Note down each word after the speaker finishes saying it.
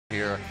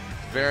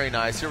Very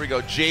nice. Here we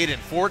go. Jaden,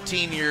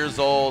 14 years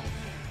old.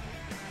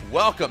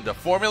 Welcome to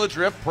Formula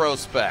Drift Pro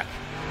Spec.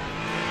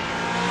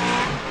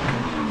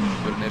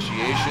 Good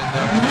initiation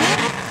there.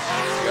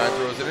 The guy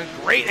throws it in.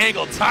 Great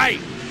angle, tight.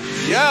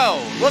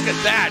 Yo, look at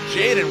that.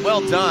 Jaden, well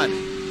done.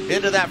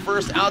 Into that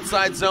first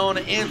outside zone,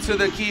 into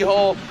the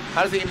keyhole.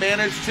 How does he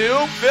manage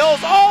to? Fills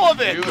all of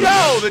it. Beautiful.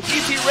 Yo, the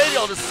GT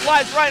radial just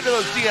slides right into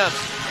those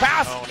DMs.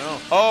 Pass. Oh, no.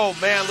 Oh,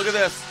 man, look at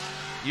this.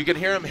 You can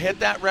hear him hit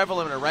that rev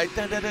limiter, right?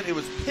 It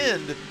was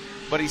pinned,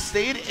 but he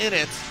stayed in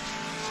it.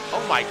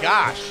 Oh, my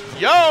gosh.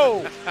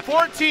 Yo,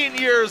 14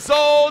 years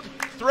old,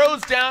 throws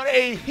down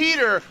a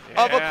heater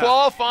of a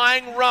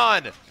qualifying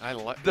run. I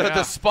like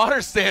The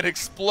spotter stand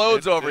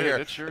explodes over here.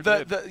 It sure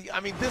did.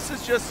 I mean, this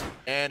is just,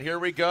 and here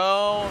we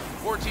go.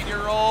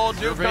 14-year-old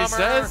newcomer.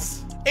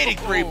 Says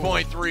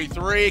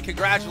 83.33.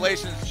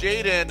 Congratulations,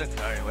 Jaden.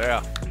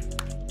 Yeah.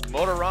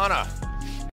 Motorana.